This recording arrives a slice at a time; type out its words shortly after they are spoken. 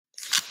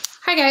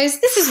Hi guys,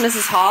 this is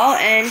Mrs. Hall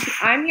and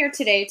I'm here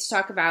today to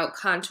talk about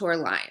contour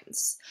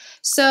lines.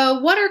 So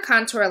what are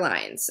contour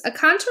lines? A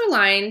contour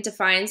line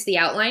defines the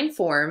outline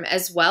form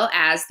as well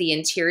as the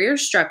interior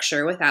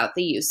structure without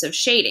the use of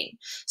shading.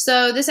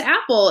 So this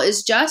apple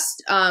is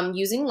just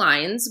using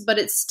lines, but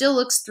it still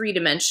looks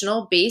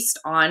three-dimensional based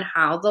on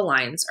how the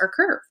lines are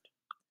curved.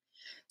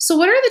 So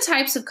what are the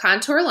types of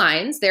contour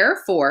lines? There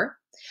are four.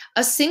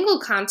 A single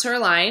contour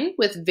line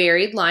with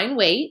varied line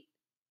weight,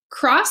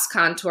 cross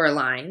contour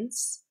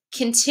lines,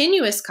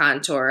 continuous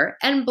contour,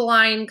 and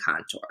blind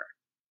contour.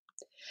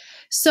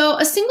 So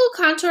a single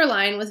contour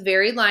line with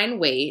varied line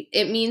weight,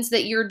 it means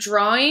that you're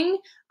drawing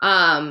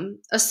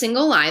a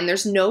single line.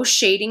 There's no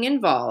shading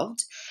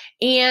involved.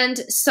 And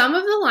some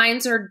of the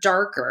lines are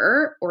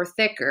darker or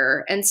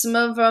thicker, and some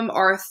of them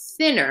are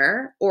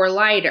thinner or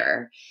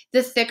lighter.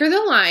 The thicker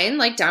the line,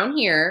 like down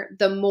here,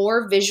 the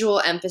more visual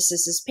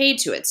emphasis is paid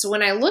to it. So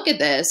when I look at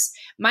this,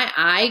 my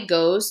eye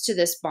goes to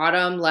this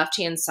bottom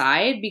left-hand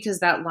side because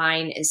that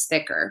line is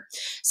thicker.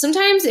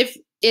 Sometimes if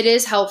it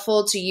is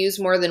helpful to use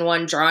more than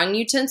one drawing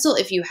utensil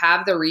if you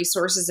have the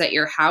resources at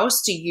your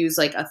house to use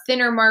like a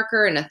thinner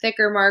marker and a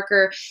thicker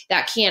marker.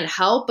 That can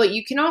help, but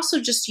you can also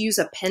just use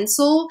a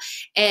pencil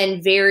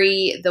and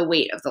vary the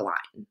weight of the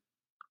line.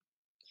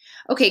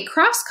 Okay,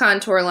 cross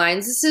contour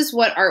lines, this is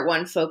what Art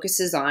 1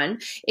 focuses on.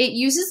 It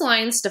uses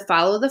lines to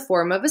follow the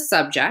form of a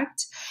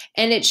subject,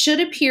 and it should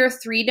appear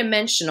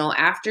three-dimensional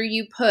after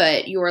you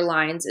put your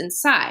lines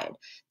inside.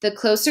 The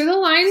closer the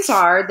lines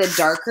are, the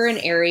darker an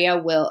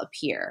area will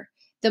appear.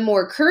 The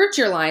more curved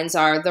your lines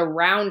are, the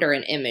rounder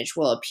an image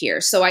will appear.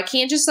 So I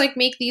can't just like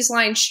make these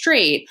lines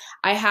straight.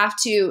 I have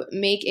to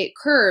make it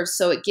curved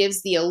so it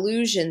gives the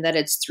illusion that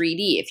it's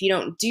 3D. If you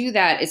don't do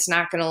that, it's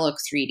not going to look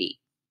 3D.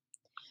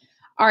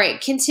 All right,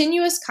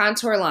 continuous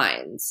contour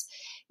lines.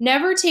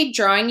 Never take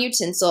drawing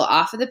utensil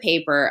off of the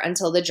paper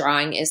until the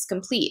drawing is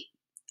complete.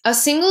 A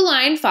single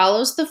line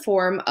follows the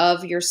form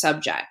of your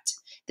subject.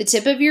 The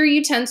tip of your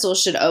utensil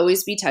should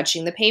always be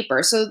touching the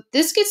paper. So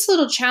this gets a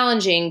little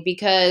challenging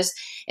because,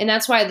 and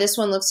that's why this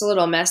one looks a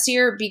little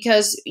messier,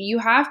 because you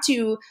have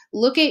to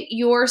look at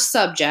your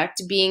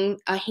subject being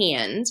a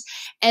hand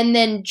and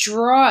then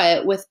draw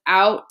it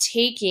without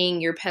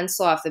taking your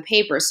pencil off the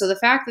paper. So the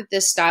fact that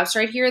this stops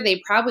right here,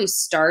 they probably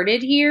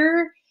started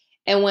here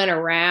and went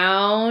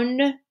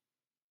around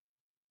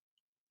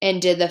and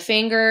did the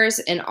fingers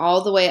and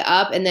all the way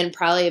up and then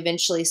probably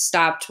eventually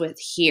stopped with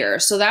here.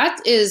 So that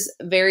is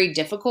very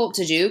difficult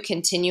to do,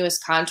 continuous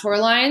contour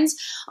lines,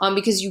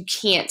 because you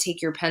can't take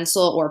your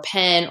pencil or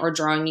pen or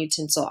drawing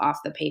utensil off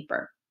the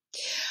paper.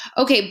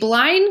 Okay,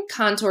 blind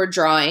contour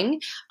drawing.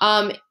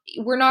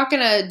 We're not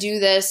gonna do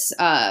this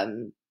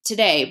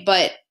today,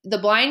 but the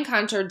blind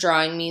contour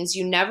drawing means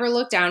you never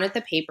look down at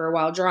the paper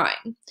while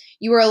drawing.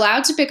 You are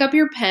allowed to pick up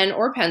your pen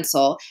or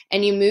pencil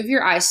and you move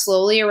your eye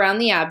slowly around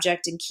the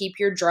object and keep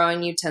your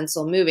drawing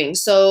utensil moving.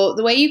 So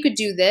the way you could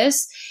do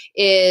this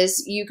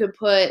is you could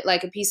put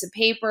like a piece of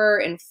paper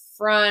in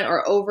front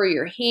or over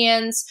your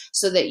hands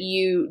so that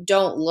you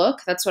don't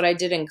look. That's what I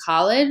did in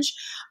college.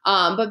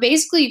 But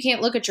basically you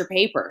can't look at your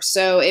paper.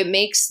 So it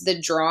makes the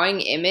drawing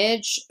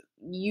image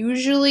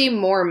usually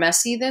more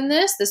messy than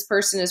this. This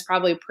person is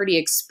probably pretty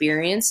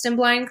experienced in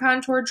blind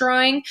contour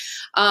drawing,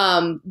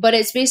 but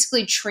it's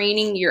basically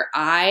training your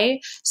eye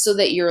so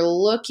that you're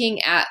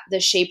looking at the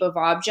shape of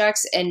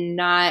objects and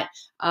not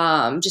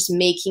just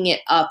making it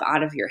up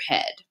out of your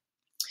head.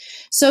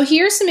 So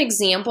here's some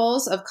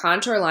examples of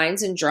contour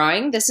lines in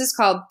drawing. This is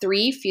called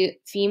Three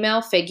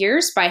Female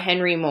Figures by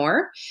Henry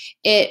Moore.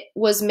 It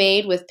was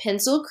made with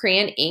pencil,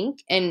 crayon, ink,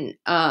 and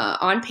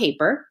on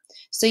paper.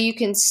 So you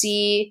can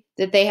see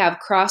that they have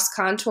cross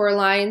contour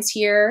lines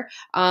here.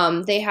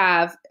 They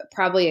have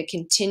probably a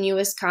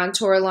continuous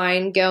contour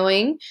line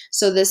going.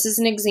 So this is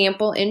an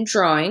example in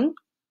drawing.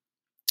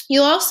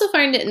 You'll also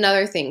find it in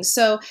other things.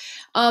 So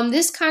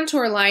this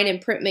contour line in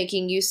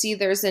printmaking, you see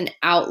there's an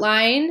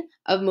outline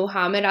of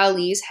Muhammad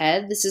Ali's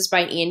head. This is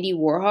by Andy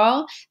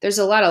Warhol. There's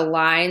a lot of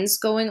lines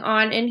going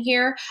on in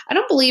here. I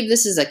don't believe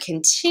this is a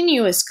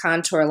continuous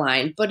contour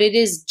line, but it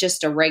is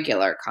just a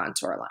regular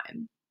contour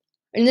line.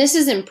 And this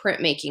is in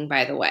printmaking,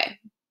 by the way.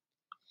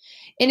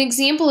 An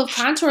example of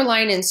contour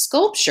line in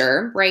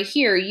sculpture, right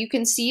here, you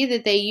can see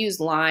that they use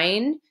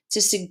line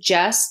to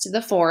suggest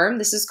the form.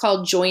 This is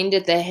called Joined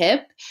at the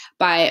Hip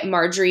by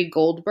Marjorie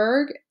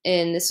Goldberg,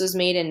 and this was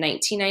made in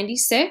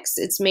 1996.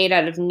 It's made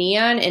out of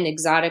neon and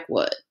exotic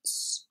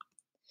woods.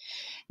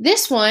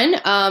 This one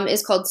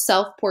is called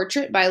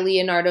Self-Portrait by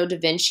Leonardo da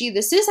Vinci.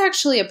 This is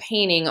actually a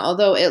painting,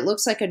 although it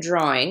looks like a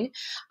drawing.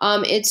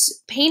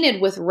 It's painted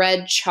with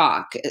red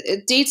chalk.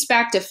 It dates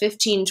back to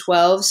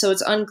 1512, so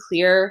it's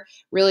unclear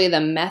really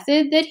the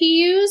method that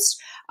he used,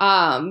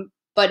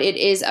 but it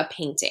is a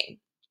painting.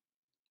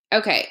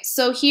 Okay,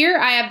 so here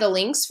I have the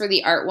links for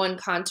the Art 1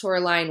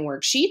 contour line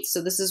worksheet.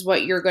 So this is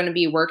what you're going to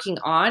be working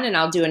on, and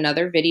I'll do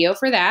another video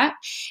for that.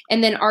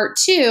 And then Art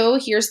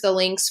 2, here's the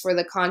links for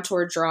the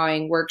contour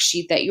drawing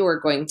worksheet that you're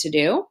going to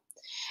do.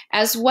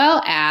 as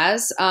well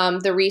as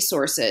the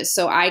resources.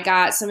 So I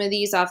got some of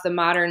these off the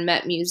Modern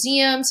Met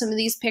Museum, some of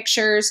these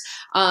pictures,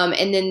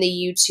 and then the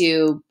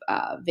YouTube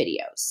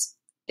videos.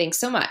 Thanks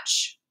so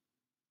much.